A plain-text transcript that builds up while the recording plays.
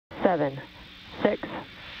7, 6,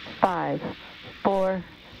 5, 4,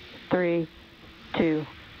 3, 2,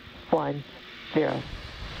 1, 0.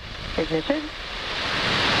 Ignition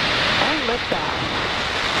and liftoff.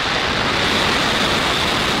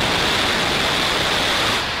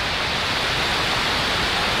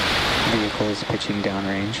 Vehicle is pitching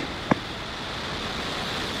downrange.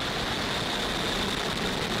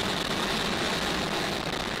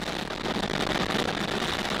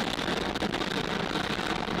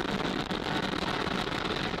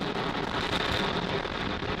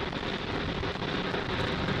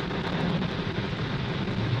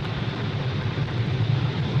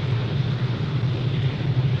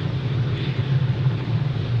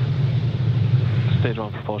 Stage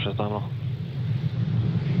 1 propulsion is nominal.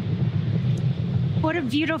 What a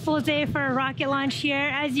beautiful day for a rocket launch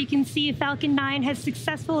here. As you can see, Falcon 9 has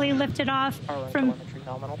successfully lifted off from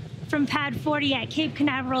pad 40 at Cape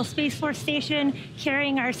Canaveral Space Station,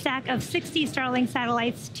 carrying our stack of 60 Starlink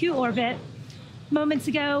satellites to orbit. Moments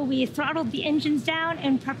ago, we throttled the engines down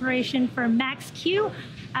in preparation for max Q,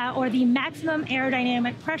 or the maximum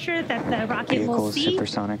aerodynamic pressure that the rocket will see. Vehicle is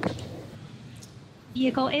supersonic.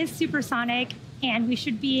 Vehicle is supersonic, and we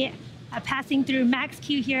should be passing through max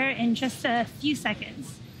Q here in just a few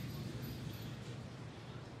seconds.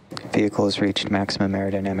 Vehicle has reached maximum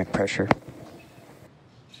aerodynamic pressure.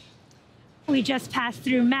 We just passed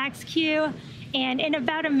through max Q, and in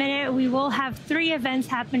about a minute, we will have 3 events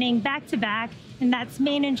happening back to back, and that's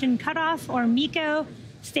main engine cutoff, or MECO,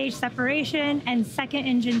 stage separation, and second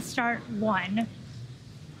engine start 1.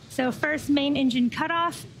 So first, main engine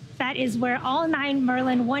cutoff. That is where all 9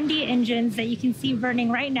 Merlin 1D engines that you can see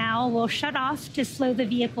burning right now will shut off to slow the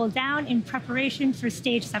vehicle down in preparation for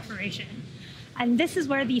stage separation. And this is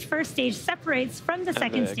where the first stage separates from the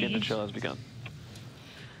second stage. Ignition has begun.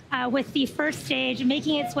 With the first stage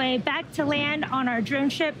making its way back to land on our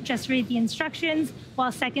drone ship, just read the instructions,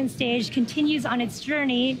 while second stage continues on its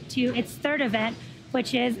journey to its third event,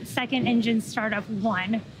 which is second engine startup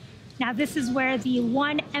 1. Now this is where the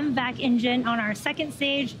 1 MVAC engine on our second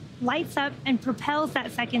stage lights up and propels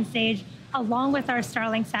that second stage along with our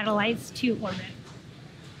Starlink satellites to orbit.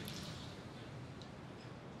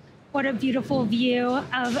 What a beautiful view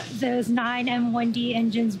of those 9 M1D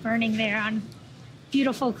engines burning there on a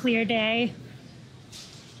beautiful clear day.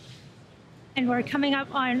 And we're coming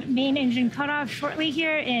up on main engine cutoff shortly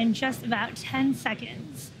here in just about 10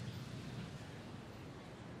 seconds.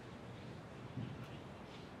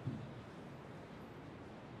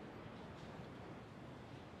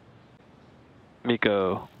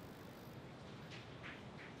 MECO.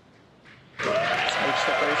 Stage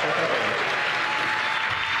separation confirmed.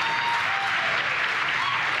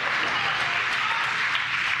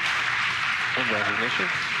 And recognition.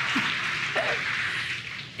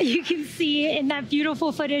 You can see in that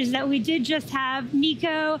beautiful footage that we did just have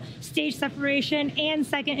MECO, stage separation, and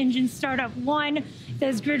second engine startup 1.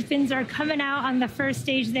 Those grid fins are coming out on the first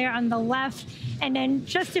stage there on the left. And in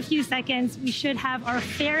just a few seconds, we should have our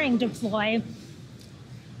fairing deploy.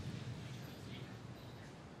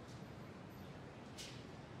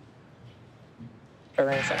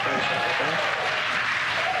 Fairing separation confirmed.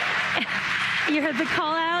 You heard the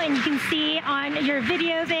call out, and you can see on your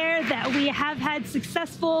video there that we have had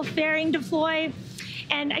successful fairing deploy.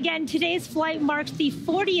 And again, today's flight marks the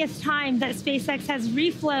 40th time that SpaceX has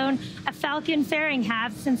reflown a Falcon fairing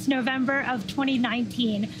half since November of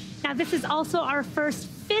 2019. Now, this is also our first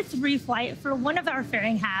 5th reflight for one of our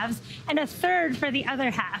fairing halves and a 3rd for the other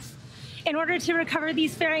half. In order to recover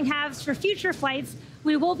these fairing halves for future flights,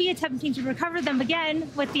 we will be attempting to recover them again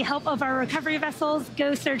with the help of our recovery vessels,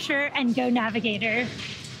 Go Searcher and Go Navigator.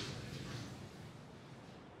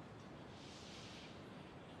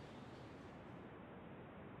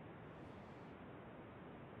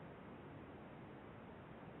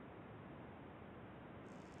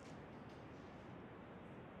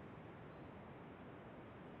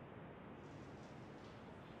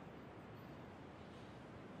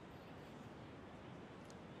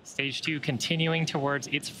 Stage 2 continuing towards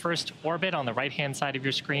its first orbit on the right-hand side of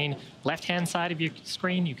your screen. Left-hand side of your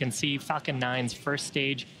screen, you can see Falcon 9's first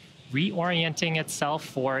stage reorienting itself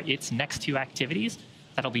for its next 2 activities.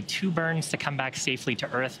 That'll be 2 burns to come back safely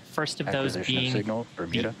to Earth. First of those being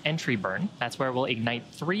the entry burn. That's where we'll ignite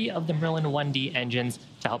 3 of the Merlin 1D engines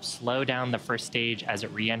to help slow down the first stage as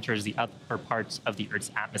it re-enters the upper parts of the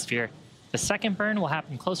Earth's atmosphere. The second burn will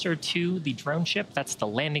happen closer to the drone ship. That's the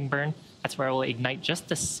landing burn. That's where we'll ignite just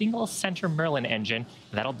the single center Merlin engine.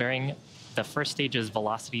 That'll bring the first stage's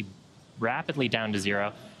velocity rapidly down to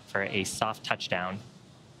 0 for a soft touchdown.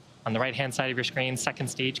 On the right-hand side of your screen, second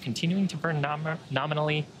stage continuing to burn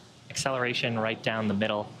nominally, acceleration right down the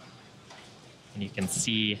middle. And you can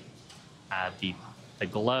see the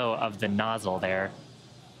glow of the nozzle there.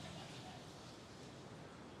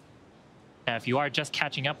 Now, if you are just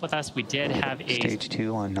catching up with us, we did have Stage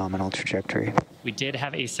 2 on nominal trajectory. We did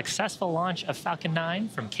have a successful launch of Falcon 9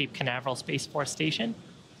 from Cape Canaveral Space Station.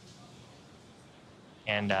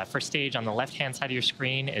 And first stage on the left-hand side of your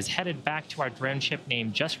screen is headed back to our drone ship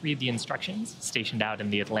named Just Read the Instructions, stationed out in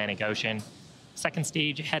the Atlantic Ocean. Second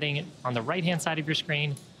stage, heading on the right-hand side of your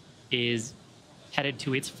screen, is headed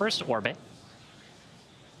to its first orbit.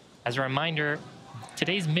 As a reminder,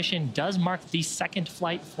 today's mission does mark the second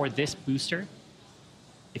flight for this booster.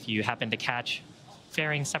 If you happen to catch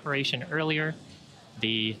fairing separation earlier,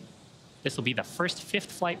 this will be the first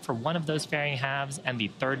fifth flight for one of those fairing halves and the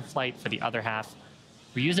third flight for the other half.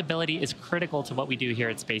 Reusability is critical to what we do here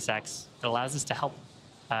at SpaceX. It allows us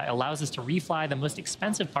to refly the most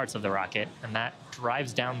expensive parts of the rocket, and that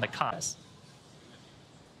drives down the cost.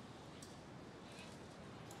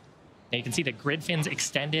 Now you can see the grid fins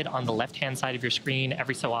extended on the left-hand side of your screen.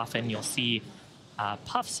 Every so often, you'll see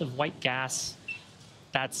puffs of white gas.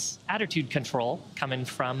 That's attitude control coming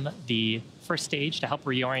from the first stage to help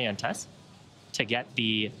reorient us to get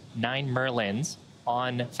the 9 Merlins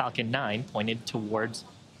on Falcon 9 pointed towards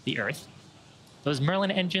the Earth. Those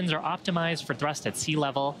Merlin engines are optimized for thrust at sea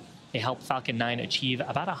level. They help Falcon 9 achieve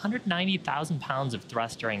about 190,000 pounds of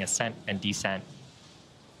thrust during ascent and descent.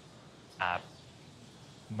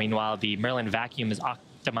 Meanwhile, the Merlin vacuum is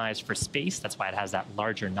optimized for space. That's why it has that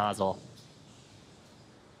larger nozzle.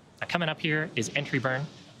 Now, coming up here is entry burn.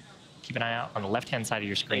 Keep an eye out on the left-hand side of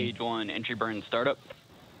your screen. Stage 1 entry burn startup.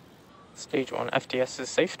 Stage 1 FTS is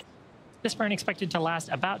safe. This burn expected to last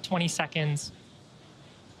about 20 seconds.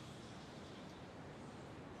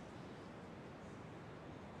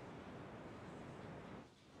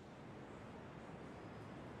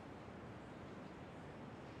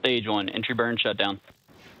 Stage 1 entry burn shutdown.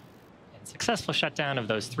 And successful shutdown of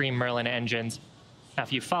those 3 Merlin engines. Now,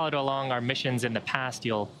 if you followed along our missions in the past,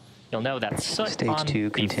 you'll know that soot Stage on 2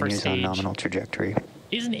 the first continues stage on nominal trajectory.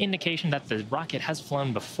 is an indication that the rocket has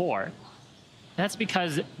flown before. That's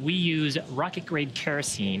because we use rocket-grade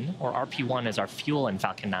kerosene, or RP1, as our fuel in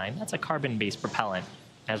Falcon 9. That's a carbon-based propellant.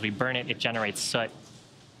 As we burn it, it generates soot.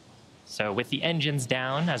 So with the engines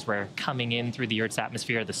down, as we're coming in through the Earth's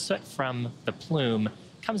atmosphere, the soot from the plume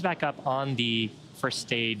comes back up on the first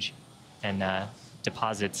stage and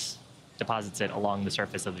deposits it along the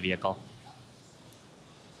surface of the vehicle.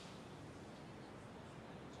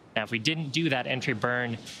 Now, if we didn't do that entry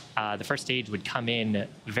burn, the first stage would come in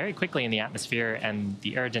very quickly in the atmosphere, and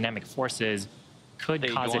the aerodynamic forces could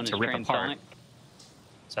cause it to rip apart.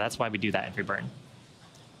 So that's why we do that entry burn.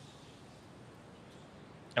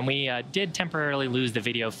 And we did temporarily lose the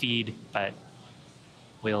video feed, but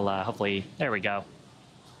we'll hopefully, there we go.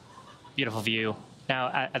 Beautiful view.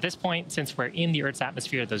 Now, at this point, since we're in the Earth's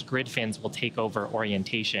atmosphere, those grid fins will take over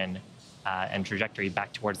orientation and trajectory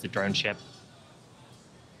back towards the drone ship.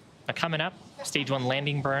 Now, coming up, stage 1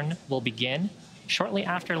 landing burn will begin. Shortly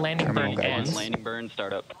after landing burn ends, landing burn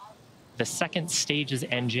startup. The second stage's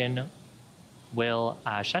engine will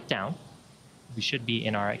shut down. We should be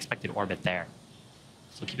in our expected orbit there.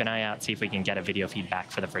 So keep an eye out, see if we can get a video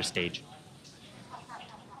feedback for the first stage.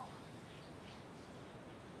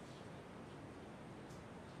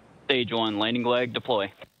 Stage 1 landing leg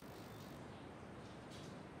deploy.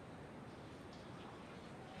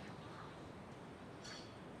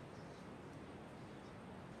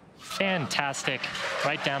 Fantastic,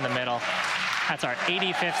 right down the middle. That's our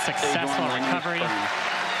 85th successful recovery,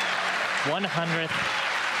 100th,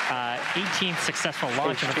 18th successful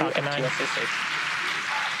launch of the Falcon 9.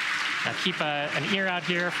 Now keep an ear out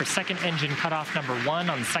here for second engine cutoff number 1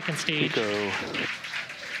 on the second stage.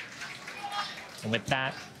 And with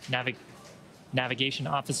that, navigation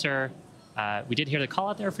officer, we did hear the call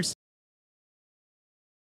out there for